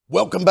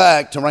Welcome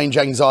back to Range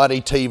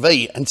Anxiety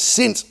TV, and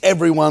since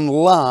everyone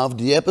loved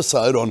the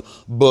episode on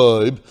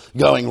Babe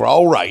going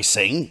roll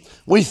racing,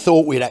 we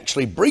thought we'd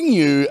actually bring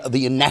you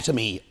the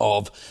anatomy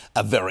of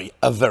a very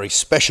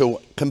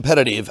special,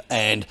 competitive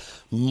and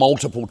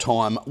multiple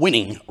time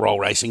winning roll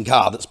racing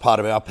car that's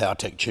part of our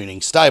PowerTech tuning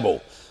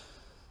stable.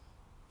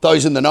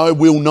 Those in the know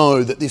will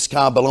know that this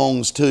car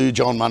belongs to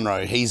John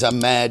Munro. He's a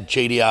mad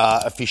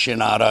GTR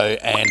aficionado,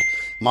 and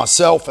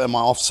myself and my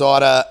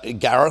offsider,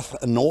 Gareth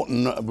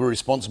Norton, were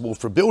responsible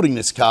for building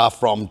this car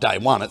from day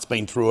one. It's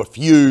been through a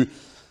few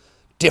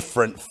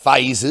different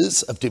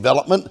phases of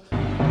development.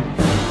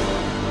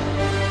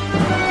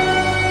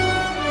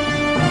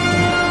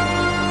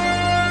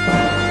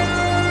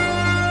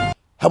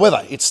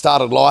 However, it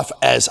started life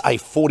as a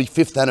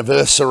 45th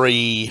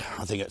anniversary,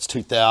 I think it's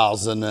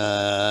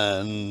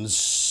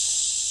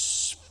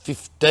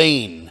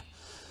 2014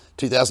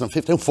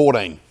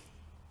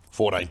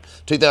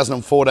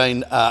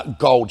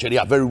 gold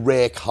GTR, very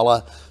rare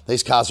colour.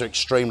 These cars are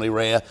extremely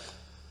rare.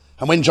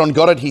 And when John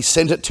got it, he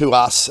sent it to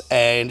us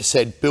and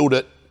said, build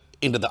it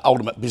into the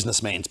ultimate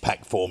businessman's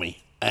pack for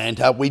me.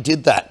 And we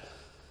did that.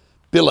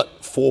 Billet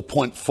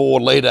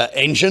 4.4 litre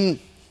engine.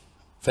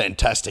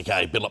 Fantastic,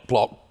 billet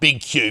block,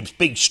 big cubes,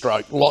 big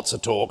stroke, lots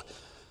of torque.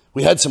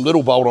 We had some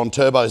little bolt-on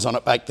turbos on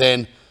it back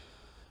then.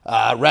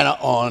 Ran it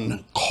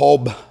on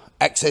Cobb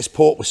access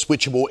port with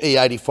switchable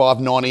E85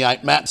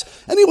 98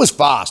 maps, and it was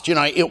fast. You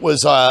know, it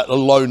was a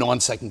low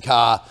 9-second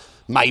car,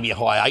 maybe a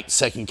high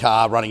 8-second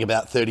car running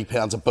about 30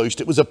 pounds of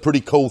boost. It was a pretty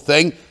cool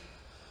thing,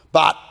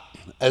 but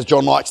as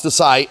John likes to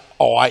say,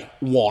 I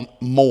want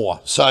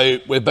more. So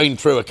we've been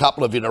through a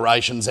couple of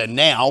iterations, and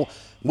now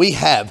we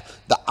have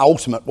the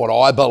ultimate, what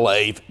I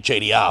believe,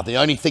 GTR. The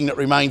only thing that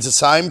remains the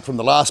same from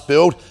the last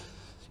build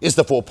is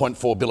the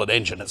 4.4 billet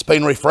engine. It's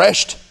been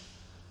refreshed.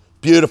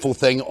 Beautiful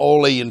thing.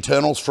 All the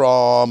internals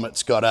from,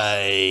 it's got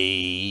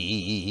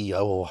I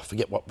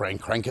forget what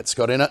brand crank it's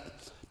got in it.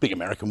 Big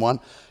American one.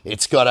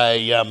 It's got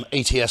a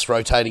ETS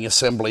rotating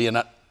assembly in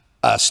it.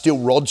 Steel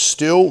rod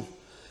still.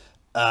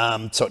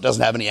 So it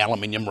doesn't have any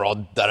aluminium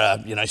rod that are,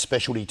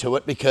 specialty to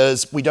it,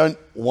 because we don't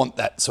want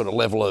that sort of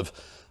level of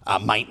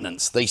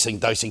maintenance. Those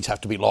things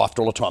have to be lifed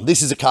all the time.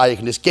 This is a car you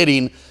can just get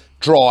in,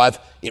 drive.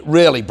 It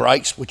rarely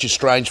breaks, which is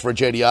strange for a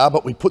GTR,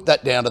 but we put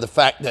that down to the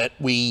fact that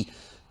we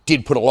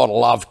did put a lot of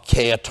love,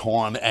 care,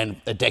 time, and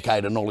a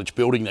decade of knowledge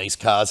building these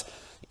cars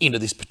into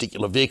this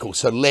particular vehicle.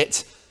 So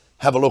let's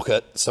have a look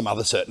at some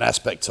other certain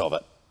aspects of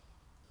it.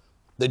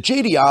 The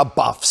GTR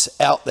buffs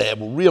out there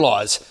will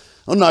realise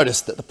or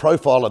notice that the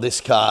profile of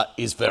this car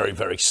is very,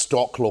 very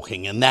stock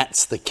looking, and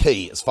that's the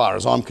key as far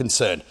as I'm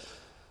concerned.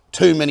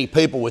 Too many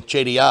people with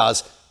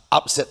GTRs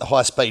upset the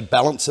high-speed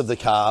balance of the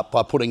car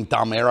by putting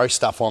dumb aero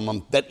stuff on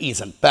them that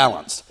isn't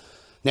balanced.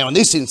 Now, in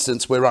this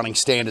instance, we're running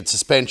standard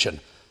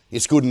suspension.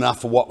 It's good enough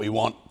for what we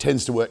want,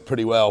 tends to work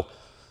pretty well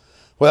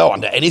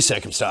under any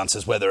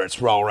circumstances, whether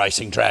it's roll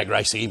racing, drag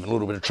racing, even a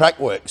little bit of track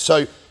work.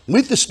 So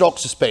with the stock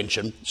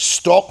suspension,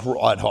 stock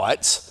ride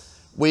heights,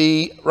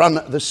 we run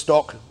the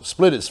stock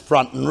splitters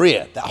front and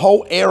rear. The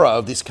whole aero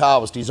of this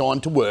car was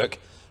designed to work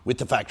with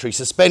the factory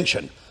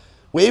suspension.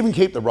 We even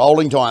keep the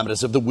rolling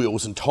diameters of the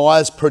wheels and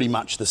tyres pretty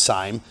much the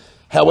same.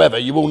 However,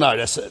 you will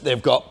notice that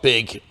they've got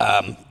big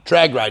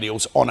drag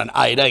radials on an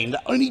 18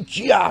 that only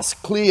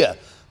just clear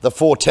the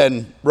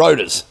 410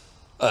 rotors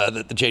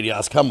that the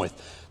GTRs come with.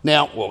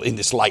 Now, well, in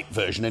this late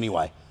version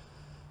anyway.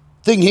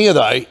 Thing here,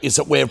 though, is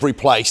that we've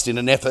replaced, in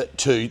an effort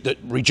to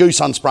reduce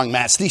unsprung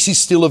mass, this is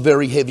still a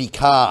very heavy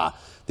car.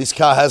 This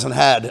car hasn't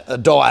had a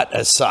diet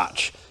as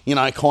such.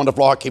 Kind of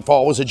like if I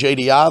was a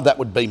GTR, that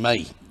would be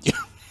me,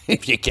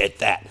 if you get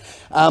that.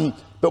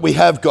 But we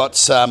have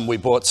got we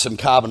bought some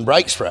carbon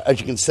brakes for it. As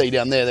you can see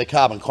down there, they're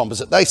carbon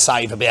composite. They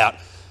save about,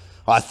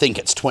 I think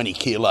it's 20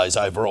 kilos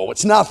overall.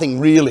 It's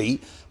nothing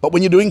really, but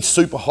when you're doing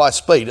super high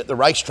speed at the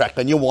racetrack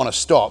and you want to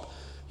stop,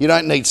 you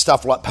don't need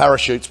stuff like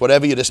parachutes,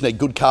 whatever. You just need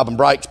good carbon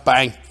brakes,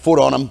 bang, foot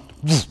on them,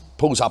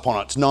 pulls up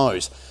on its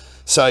nose.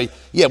 So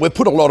yeah, we've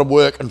put a lot of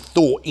work and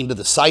thought into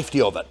the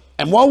safety of it.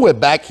 And while we're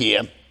back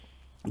here,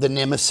 the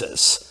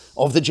nemesis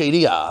of the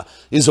GTR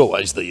is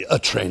always the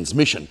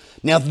transmission.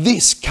 Now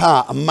this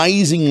car,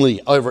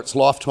 amazingly, over its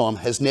lifetime,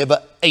 has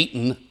never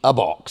eaten a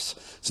box.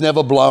 It's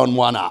never blown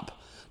one up.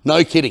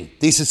 No kidding.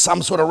 This is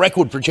some sort of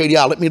record for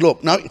GTR. Let me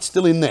look. No, it's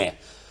still in there.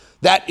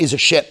 That is a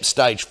Shep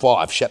Stage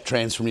 5, Shep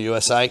Trans from the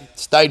USA.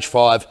 Stage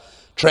 5,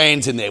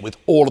 trans in there with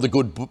all of the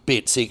good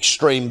bits, the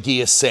extreme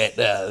gear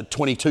set,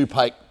 22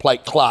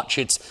 plate clutch.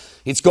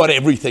 It's got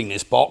everything,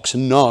 this box.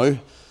 And no,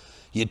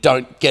 you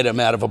don't get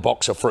them out of a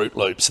box of Fruit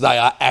Loops. They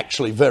are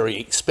actually very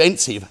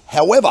expensive.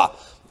 However,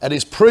 it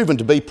is proven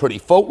to be pretty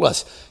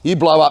faultless. You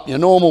blow up your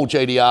normal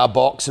GTR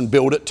box and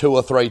build it 2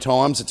 or 3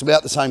 times. It's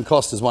about the same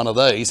cost as one of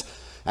these,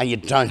 and you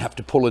don't have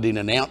to pull it in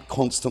and out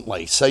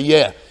constantly. So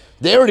yeah,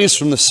 there it is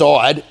from the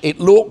side. It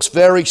looks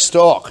very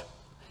stock.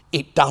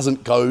 It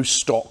doesn't go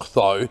stock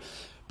though,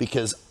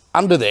 because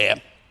under there,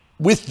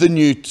 with the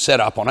new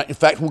setup on it, in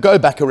fact, we'll go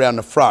back around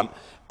the front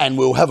and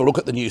we'll have a look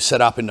at the new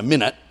setup in a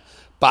minute,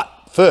 but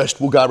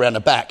first we'll go around the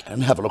back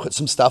and have a look at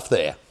some stuff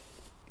there.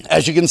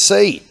 as you can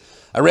see,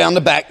 around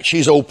the back,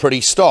 she's all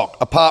pretty stock,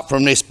 apart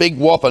from this big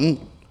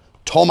whopping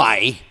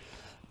Tomei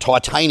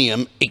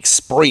titanium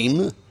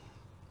Extreme,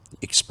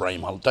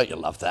 don't you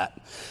love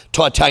that?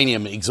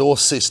 Titanium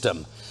exhaust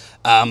system.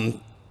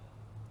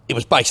 It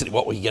was basically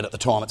what we get at the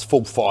time. It's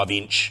full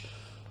 5-inch.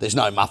 There's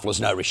no mufflers,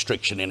 no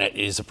restriction in it.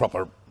 It is a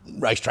proper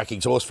racetrack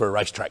exhaust for a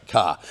racetrack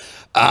car.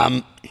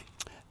 And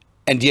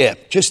yeah,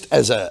 just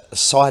as a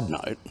side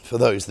note, for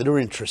those that are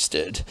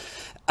interested,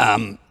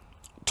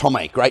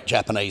 Tomei, great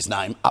Japanese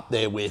name, up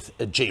there with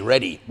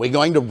G-Ready. We're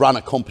going to run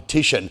a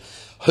competition.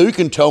 Who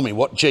can tell me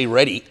what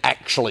G-Ready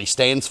actually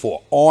stands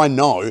for? I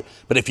know,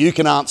 but if you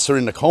can answer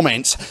in the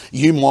comments,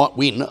 you might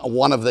win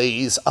one of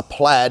these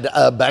plaid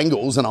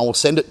bangles, and I will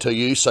send it to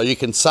you so you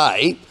can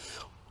say,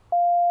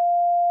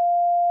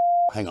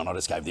 hang on, I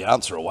just gave the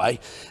answer away,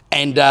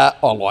 and I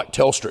like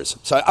Telstra's.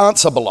 So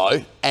answer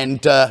below,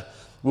 and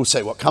we'll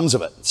see what comes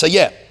of it. So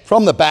yeah,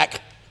 from the back,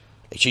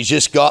 she's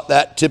just got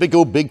that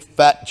typical big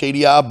fat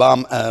GTR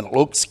bum, and it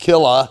looks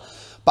killer.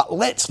 But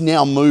let's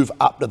now move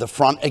up to the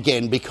front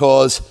again,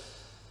 because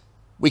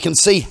we can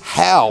see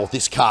how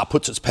this car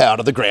puts its power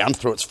to the ground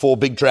through its 4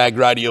 big drag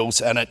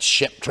radials and its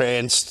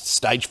Sheptrans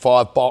Stage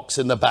 5 box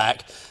in the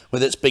back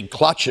with its big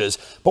clutches.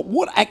 But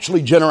what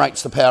actually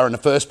generates the power in the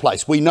first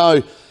place? We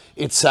know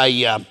it's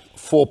a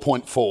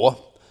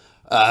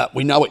 4.4.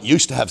 We know it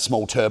used to have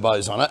small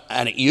turbos on it,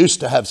 and it used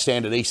to have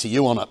standard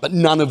ECU on it, but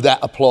none of that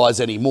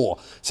applies anymore.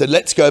 So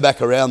let's go back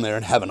around there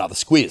and have another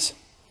squiz.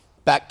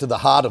 Back to the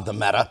heart of the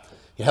matter.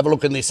 You have a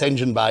look in this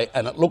engine bay,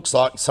 and it looks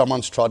like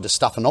someone's tried to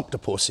stuff an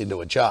octopus into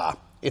a jar.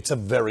 It's a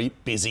very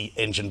busy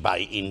engine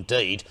bay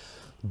indeed.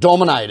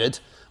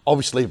 Dominated,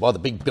 obviously, by the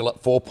big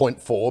billet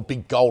 4.4,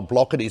 big gold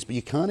block it is, but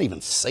you can't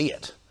even see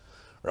it,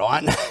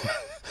 right?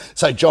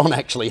 So John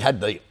actually had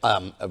the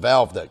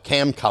valve, the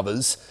cam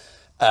covers,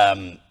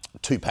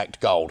 2-packed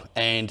gold.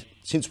 And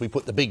since we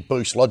put the big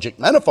Boost Logic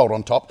manifold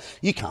on top,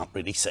 you can't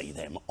really see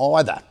them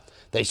either.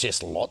 There's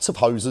just lots of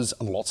hoses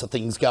and lots of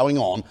things going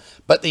on.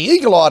 But the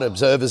eagle-eyed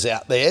observers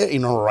out there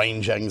in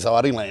range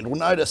anxiety land will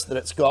notice that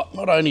it's got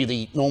not only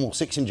the normal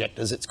 6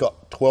 injectors, it's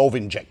got 12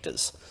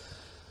 injectors.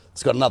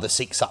 It's got another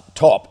 6 up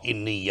top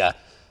in the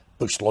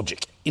Boost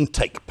Logic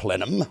intake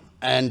plenum.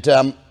 And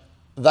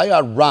they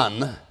are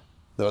run,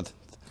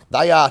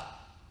 they are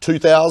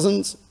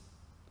 2000s,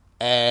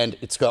 and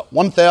it's got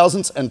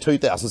 1000s and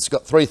 2000s. It's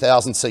got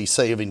 3000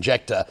 cc of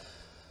injector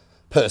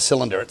per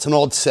cylinder. It's an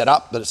odd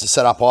setup, but it's a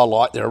setup I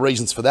like. There are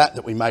reasons for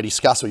that we may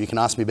discuss, or you can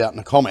ask me about in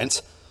the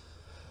comments.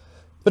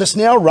 But it's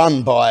now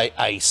run by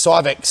a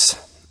Syvex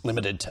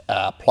Limited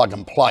plug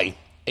and play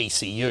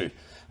ECU,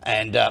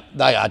 and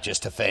they are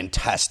just a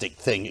fantastic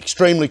thing.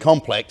 Extremely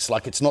complex,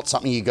 like it's not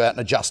something you go out and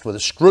adjust with a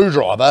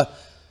screwdriver.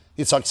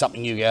 It's like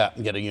something you go out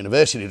and get a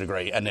university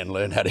degree and then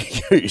learn how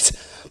to use.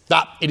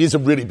 But it is a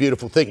really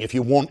beautiful thing. If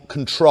you want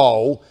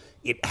control,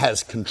 it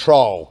has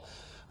control.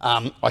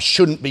 I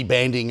shouldn't be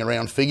bandying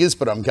around figures,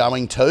 but I'm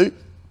going to.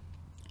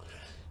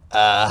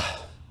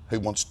 Who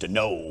wants to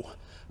know?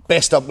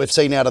 Best we've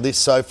seen out of this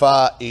so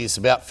far is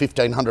about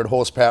 1500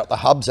 horsepower at the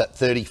hubs at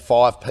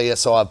 35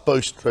 PSI of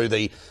boost through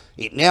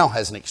it now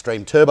has an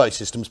Extreme Turbo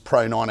Systems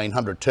Pro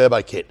 1900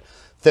 turbo kit.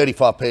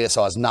 35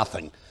 PSI is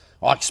nothing.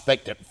 I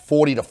expect at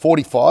 40 to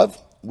 45,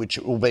 which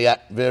it will be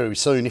at very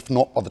soon, if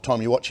not by the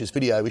time you watch this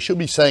video, we should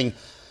be seeing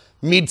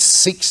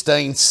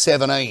mid-16,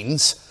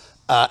 17s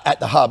at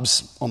the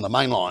hubs on the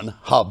mainline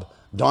hub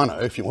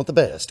dyno. If you want the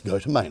best, go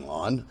to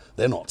mainline.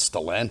 They're not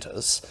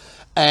Stellantis.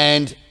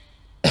 And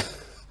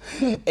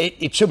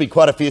it should be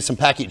quite a fearsome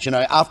package. You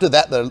know, after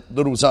that, the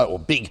little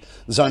big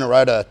Zona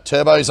Rotor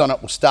turbos on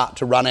it will start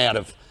to run out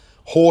of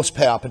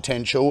horsepower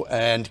potential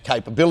and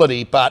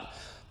capability, but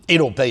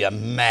it'll be a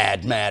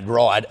mad, mad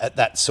ride at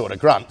that sort of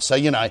grunt. So,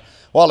 you know,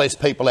 while there's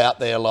people out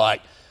there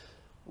like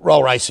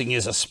roll racing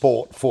is a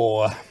sport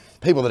for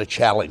people that are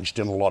challenged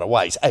in a lot of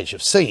ways, as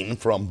you've seen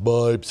from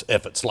Bobe's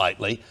efforts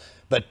lately,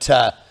 but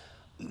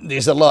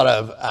there's a lot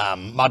of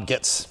mud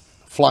gets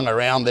flung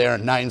around there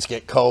and names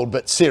get called.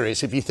 But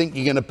serious, if you think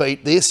you're going to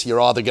beat this,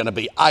 you're either going to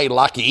be A,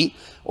 lucky,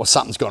 or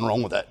something's gone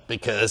wrong with it,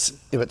 because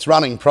if it's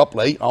running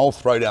properly, I'll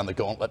throw down the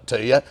gauntlet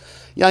to you.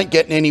 You ain't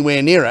getting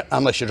anywhere near it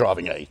unless you're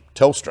driving a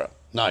Telstra.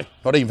 No,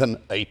 not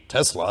even a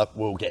Tesla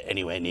will get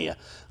anywhere near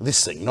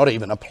this thing, not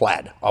even a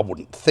Plaid, I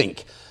wouldn't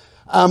think.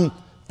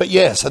 But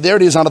yeah, so there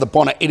it is under the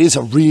bonnet. It is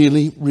a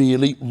really,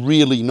 really,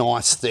 really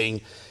nice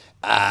thing.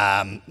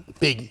 The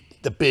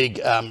big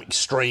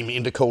Extreme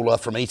intercooler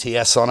from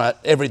ETS on it.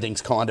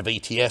 Everything's kind of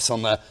ETS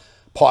on the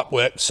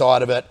pipework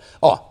side of it.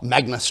 Oh,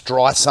 Magnus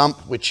dry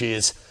sump, which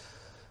is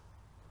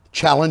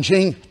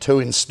challenging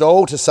to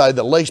install, to say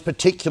the least,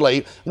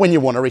 particularly when you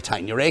want to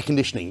retain your air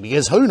conditioning,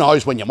 because who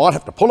knows when you might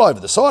have to pull over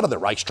the side of the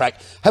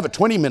racetrack, have a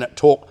 20-minute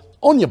talk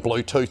on your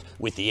Bluetooth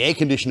with the air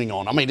conditioning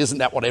on. I mean, isn't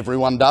that what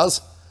everyone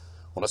does?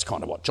 Well, that's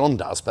kind of what John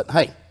does, but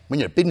hey,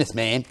 when you're a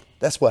businessman,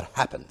 that's what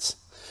happens.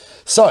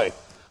 So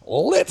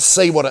let's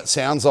see what it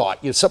sounds like.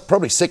 You're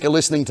probably sick of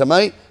listening to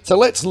me, so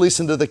let's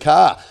listen to the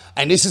car.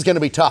 And this is going to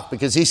be tough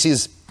because this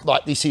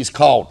is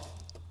cold.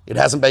 It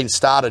hasn't been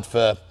started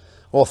for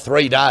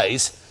 3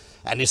 days.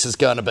 and this is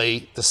going to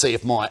be to see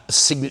if my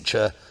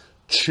signature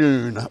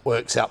tune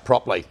works out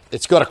properly.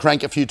 It's got to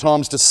crank a few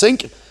times to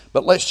sync,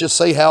 but let's just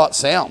see how it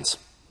sounds.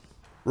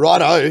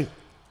 Righto,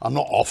 I'm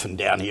not often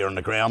down here on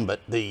the ground, but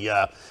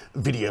the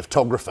video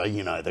photographer,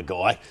 you know the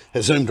guy,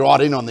 has zoomed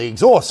right in on the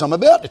exhaust. So I'm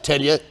about to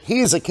tell you,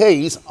 here's the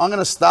keys. I'm going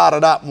to start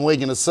it up and we're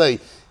going to see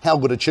how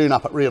good a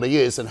tune-up it really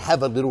is and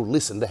have a little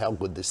listen to how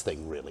good this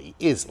thing really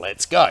is.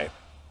 Let's go.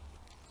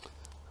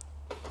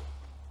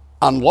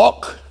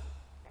 Unlock.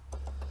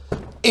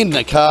 In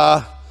the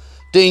car.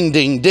 Ding,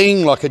 ding,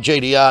 ding, like a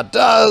GTR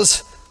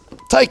does.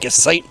 Take a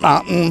seat,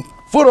 Martin.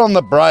 Foot on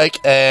the brake,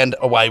 and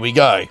away we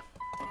go.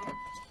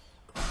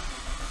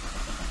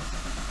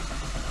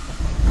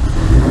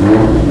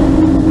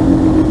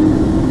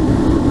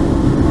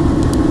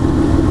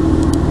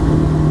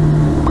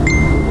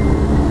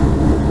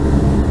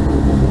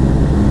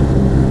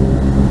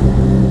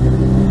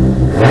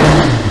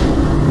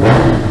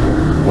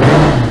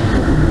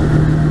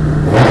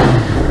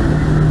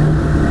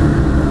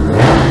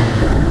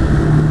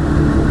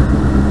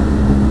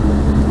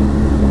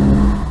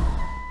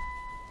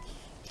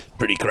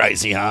 Pretty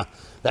crazy, huh?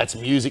 That's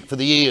music for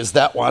the ears,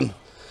 that one.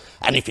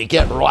 And if you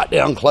get right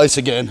down close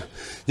again,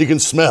 you can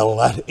smell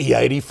that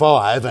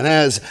E85. And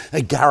as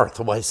Gareth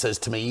always says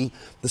to me,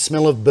 the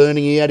smell of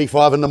burning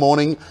E85 in the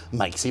morning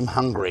makes him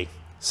hungry.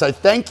 So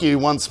thank you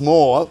once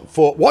more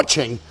for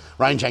watching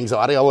Range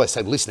Anxiety. I always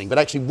say listening, but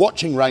actually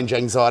watching Range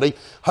Anxiety.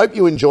 Hope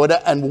you enjoyed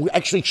it, and we'll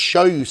actually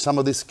show you some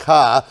of this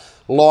car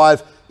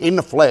live in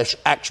the flesh,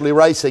 actually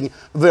racing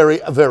very,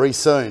 very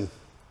soon.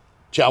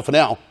 Ciao for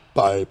now,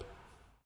 babe.